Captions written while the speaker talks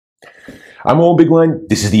I'm Owen Bigland.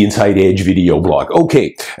 This is the Inside Edge video blog.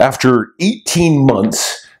 Okay, after 18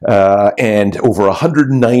 months and over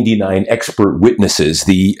 199 expert witnesses,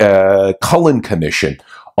 the Cullen Commission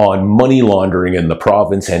on money laundering in the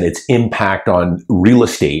province and its impact on real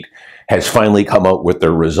estate has finally come out with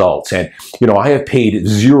their results. And, you know, I have paid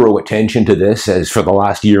zero attention to this as for the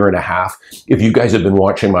last year and a half. If you guys have been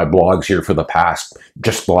watching my blogs here for the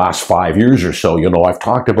last 5 years or so, you know, I've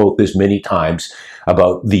talked about this many times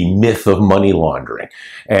about the myth of money laundering.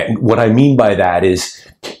 And what I mean by that is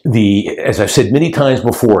as I've said many times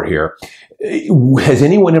before here, has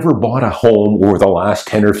anyone ever bought a home over the last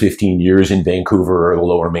 10 or 15 years in Vancouver or the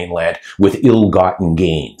Lower Mainland with ill-gotten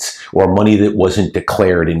gains or money that wasn't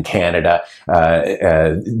declared in Canada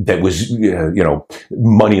that was, you know,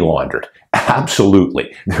 money laundered?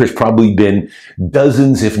 Absolutely. There's probably been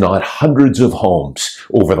dozens, if not hundreds of homes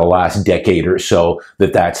over the last decade or so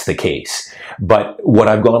that's the case. But what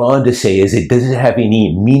I've gone on to say is, does it have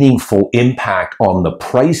any meaningful impact on the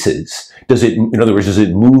prices? Does it, in other words, does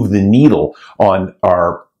it move the needle on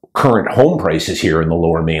our current home prices here in the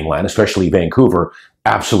Lower Mainland, especially Vancouver?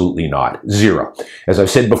 Absolutely not. Zero. As I've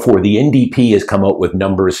said before, the NDP has come out with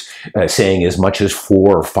numbers saying as much as $4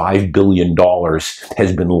 or $5 billion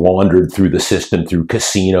has been laundered through the system through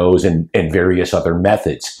casinos and various other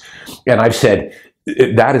methods. And I've said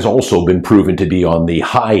that has also been proven to be on the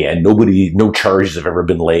high end. No charges have ever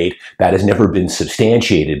been laid. That has never been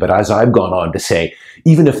substantiated. But as I've gone on to say,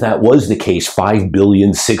 even if that was the case, 5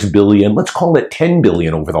 billion, 6 billion, let's call it 10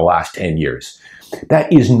 billion over the last 10 years.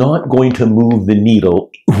 That is not going to move the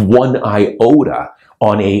needle one iota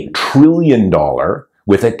on $1 trillion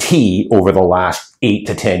with a T over the last 8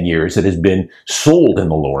 to 10 years that has been sold in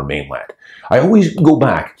the Lower Mainland. I always go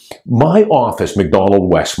back. My office,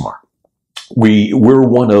 Macdonald, Westmar, we're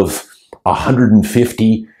one of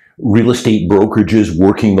 150 real estate brokerages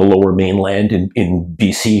working the Lower Mainland in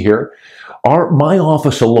BC here. My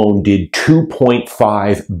office alone did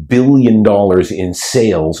 $2.5 billion in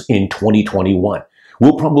sales in 2021.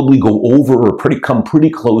 We'll probably go over or come pretty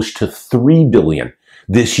close to $3 billion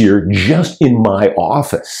this year just in my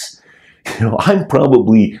office. You know, I'm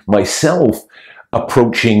probably myself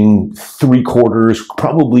approaching three-quarters,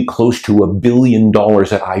 probably close to $1 billion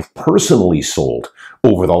that I've personally sold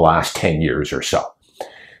over the last 10 years or so.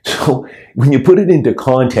 So when you put it into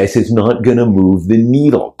context, it's not going to move the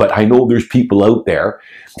needle. But I know there's people out there.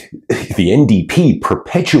 The NDP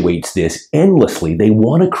perpetuates this endlessly. They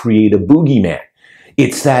want to create a boogeyman.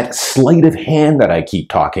 It's that sleight of hand that I keep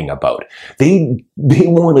talking about. They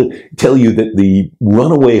want to tell you that the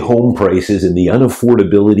runaway home prices and the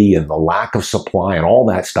unaffordability and the lack of supply and all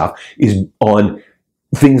that stuff is on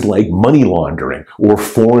things like money laundering or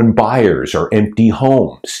foreign buyers or empty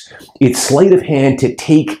homes. It's sleight of hand to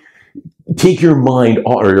take your mind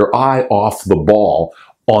or your eye off the ball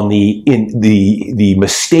on the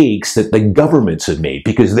mistakes that the governments have made,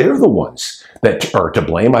 because they're the ones that are to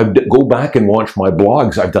blame. Go back and watch my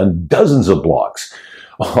blogs. I've done dozens of blogs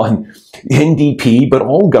on NDP, but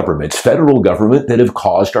all governments, federal government, that have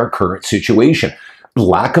caused our current situation.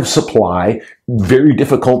 Lack of supply, very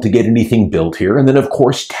difficult to get anything built here, and then, of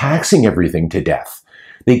course, taxing everything to death.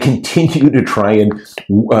 They continue to try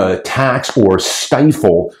and tax or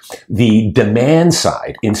stifle the demand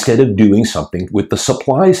side instead of doing something with the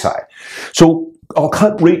supply side. So I'll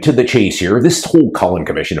cut right to the chase here. This whole Cullen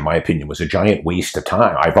Commission, in my opinion, was a giant waste of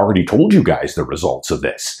time. I've already told you guys the results of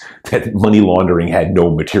this, that money laundering had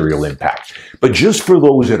no material impact. But just for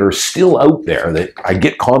those that are still out there, that I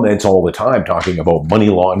get comments all the time talking about money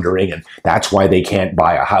laundering and that's why they can't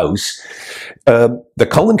buy a house. The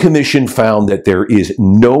Cullen Commission found that there is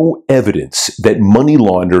no evidence that money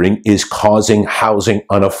laundering is causing housing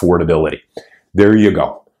unaffordability. There you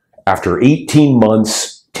go. After 18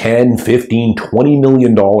 months, 10, 15, $20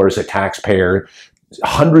 million a taxpayer,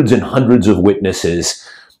 hundreds and hundreds of witnesses,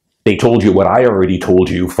 they told you what I already told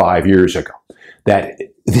you 5 years ago, that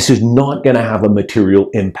this is not going to have a material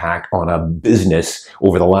impact on a business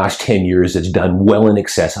over the last 10 years that's done well in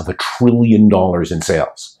excess of $1 trillion in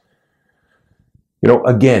sales. You know,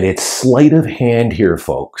 again, it's sleight of hand here,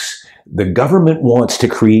 folks. The government wants to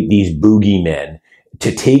create these boogeymen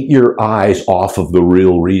to take your eyes off of the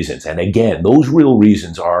real reasons. And again, those real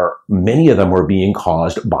reasons are, many of them are being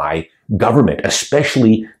caused by government,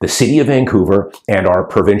 especially the City of Vancouver and our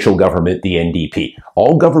provincial government, the NDP.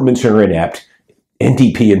 All governments are inept.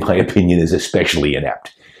 NDP, in my opinion, is especially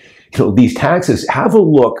inept. You know, these taxes, have a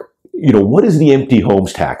look. what has the empty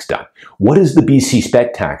homes tax done? What has the BC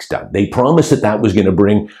spec tax done? They promised that that was going to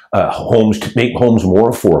bring homes, to make homes more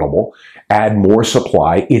affordable, add more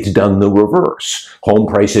supply. It's done the reverse. Home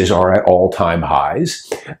prices are at all-time highs.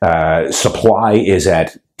 Supply is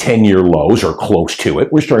at 10-year lows or close to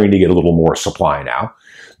it. We're starting to get a little more supply now,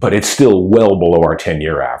 but it's still well below our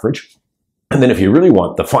 10-year average. And then if you really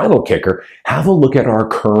want the final kicker, have a look at our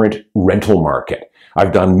current rental market.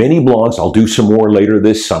 I've done many blogs. I'll do some more later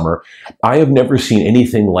this summer. I have never seen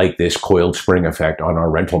anything like this coiled spring effect on our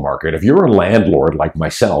rental market. If you're a landlord like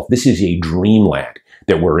myself, this is a dreamland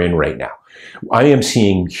that we're in right now. I am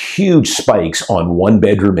seeing huge spikes on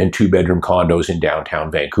 1-bedroom and 2-bedroom condos in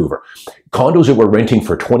downtown Vancouver. Condos that were renting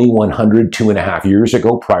for $2,100 2.5 years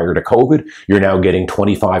ago prior to COVID, you're now getting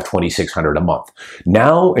 $2,500, $2,600 a month.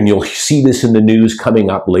 Now, and you'll see this in the news coming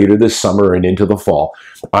up later this summer and into the fall,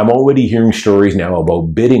 I'm already hearing stories now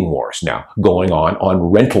about bidding wars now going on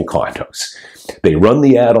rental condos. They run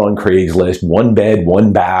the ad on Craigslist, 1 bed,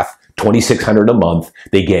 1 bath, $2,600 a month.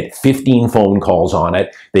 They get 15 phone calls on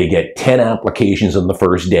it. They get 10 applications on the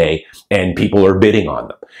first day, and people are bidding on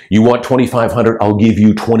them. You want $2,500? I'll give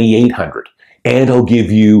you $2,800, and I'll give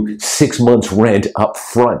you 6 months rent up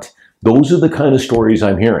front. Those are the kind of stories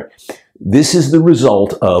I'm hearing. This is the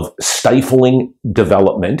result of stifling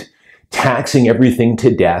development, taxing everything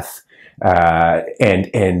to death, but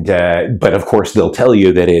of course they'll tell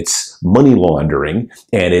you that it's money laundering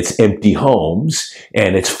and it's empty homes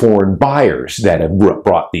and it's foreign buyers that have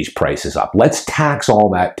brought these prices up. Let's tax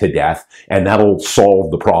all that to death and that'll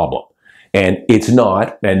solve the problem. And it's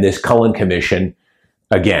not. And this Cullen Commission,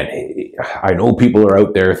 again, I know people are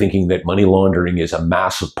out there thinking that money laundering is a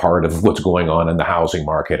massive part of what's going on in the housing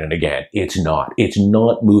market. And again, it's not. It's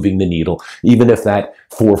not moving the needle. Even if that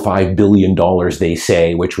 $4 or $5 billion they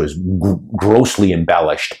say, which was grossly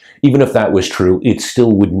embellished, even if that was true, it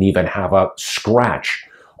still wouldn't even have a scratch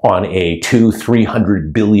on a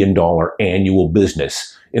 $200-300 billion annual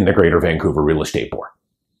business in the Greater Vancouver Real Estate Board.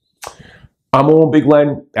 I'm Owen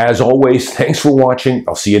Bigland. As always, thanks for watching.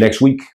 I'll see you next week.